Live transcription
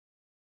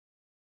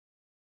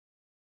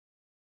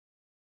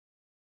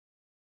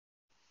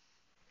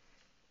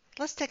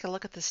Let's take a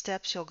look at the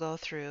steps you'll go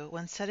through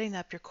when setting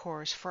up your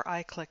course for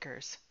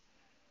iClickers.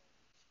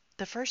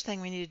 The first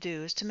thing we need to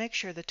do is to make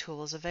sure the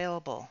tool is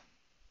available.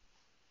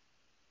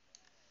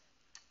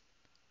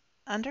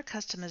 Under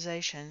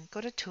Customization, go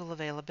to Tool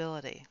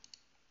Availability.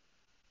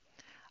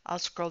 I'll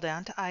scroll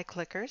down to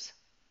iClickers,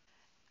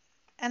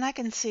 and I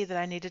can see that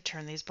I need to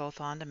turn these both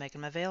on to make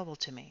them available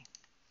to me.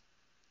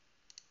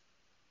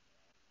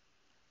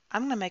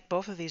 I'm going to make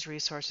both of these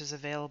resources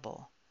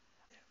available.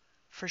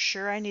 For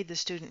sure I need the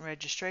student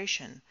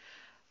registration,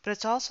 but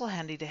it's also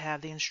handy to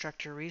have the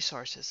instructor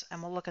resources,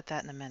 and we'll look at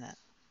that in a minute.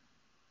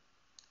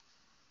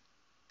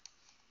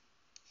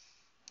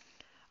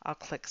 I'll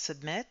click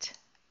Submit,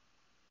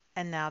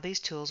 and now these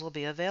tools will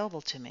be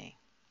available to me.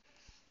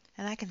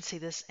 And I can see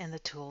this in the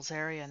Tools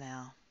area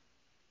now.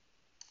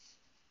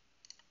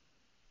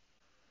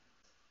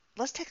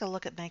 Let's take a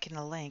look at making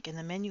a link in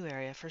the menu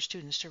area for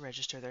students to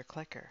register their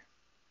clicker.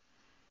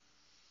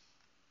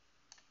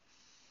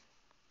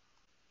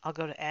 I'll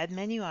go to Add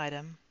Menu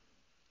Item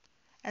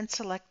and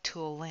select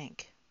Tool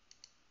Link.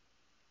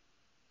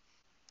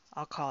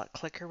 I'll call it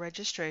Clicker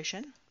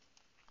Registration,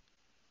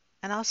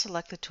 and I'll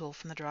select the tool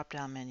from the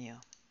drop-down menu.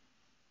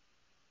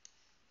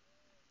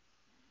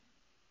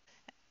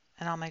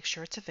 And I'll make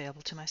sure it's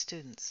available to my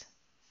students.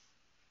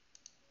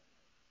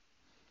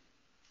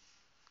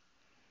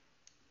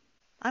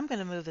 I'm going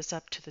to move this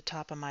up to the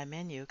top of my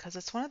menu because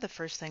it's one of the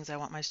first things I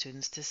want my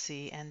students to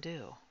see and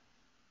do.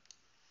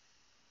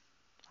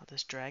 I'll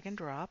just drag and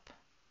drop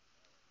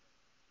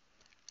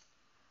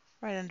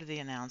right under the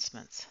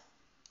announcements.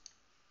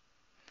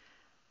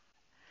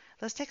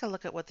 Let's take a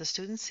look at what the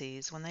student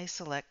sees when they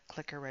select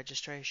Clicker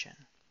Registration.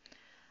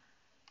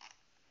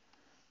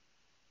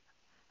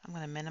 I'm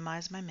going to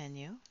minimize my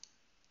menu,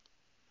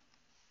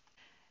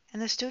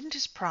 and the student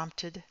is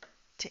prompted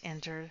to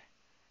enter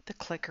the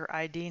Clicker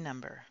ID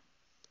number.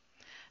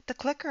 The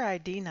Clicker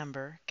ID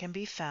number can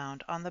be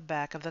found on the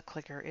back of the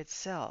clicker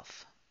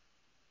itself.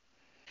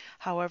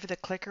 However, the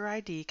Clicker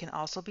ID can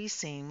also be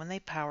seen when they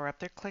power up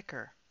their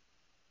clicker.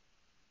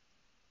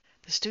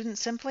 The student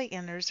simply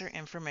enters their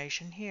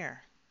information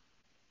here.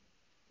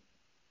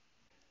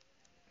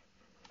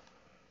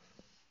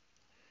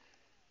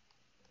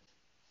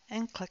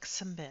 And click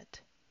Submit.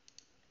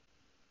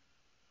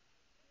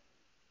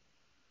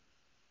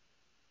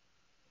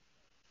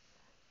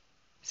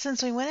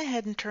 Since we went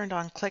ahead and turned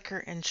on Clicker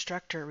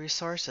Instructor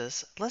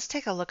Resources, let's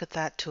take a look at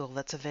that tool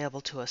that's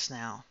available to us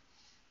now.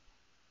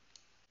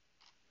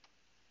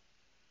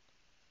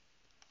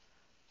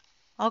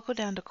 I'll go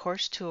down to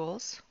Course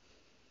Tools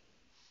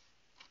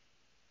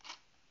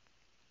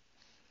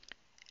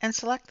and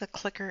select the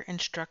Clicker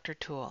Instructor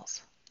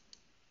Tools.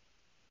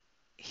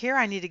 Here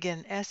I need to get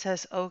an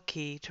SSO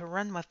key to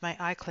run with my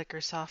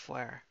iClicker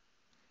software.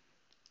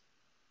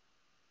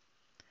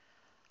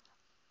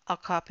 I'll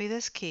copy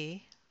this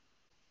key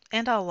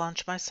and I'll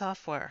launch my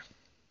software.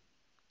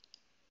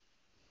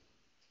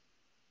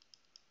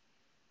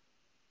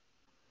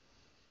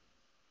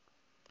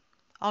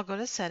 I'll go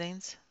to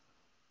Settings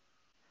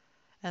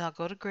and I'll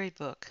go to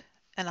Gradebook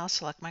and I'll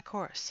select my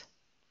course.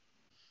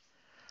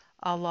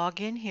 I'll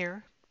log in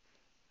here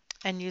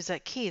and use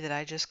that key that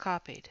I just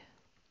copied.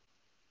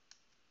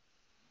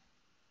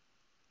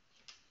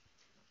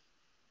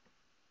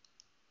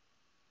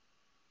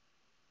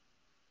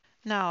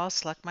 Now I'll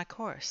select my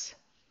course.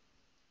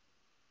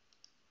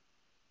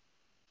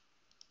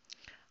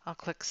 I'll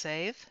click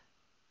Save.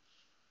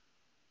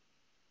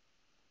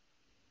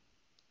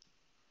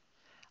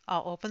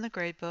 I'll open the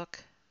gradebook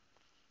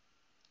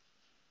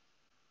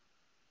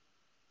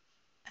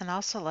and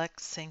I'll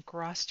select Sync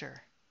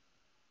Roster.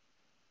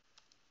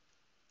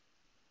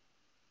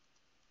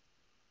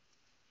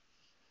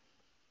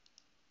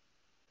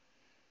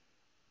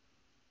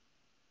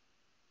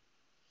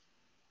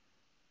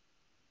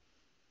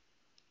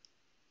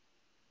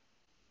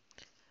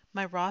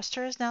 My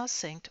roster is now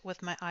synced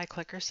with my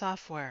iClicker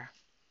software.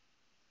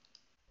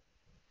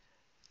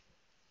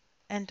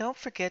 And don't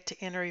forget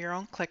to enter your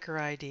own clicker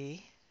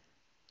ID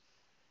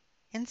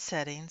in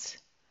Settings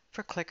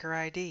for Clicker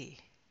ID.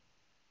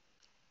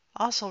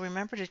 Also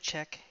remember to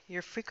check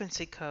your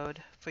frequency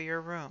code for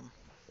your room.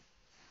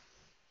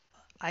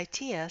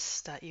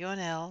 its.unl.edu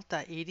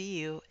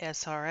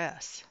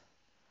SRS.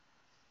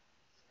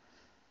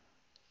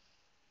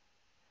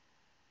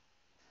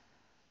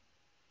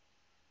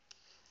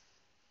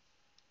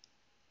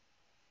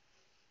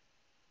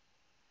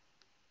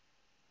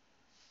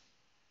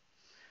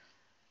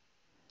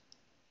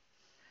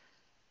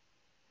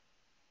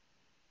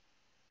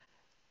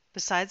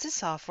 Besides the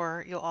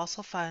software, you'll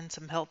also find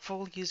some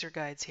helpful user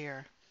guides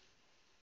here.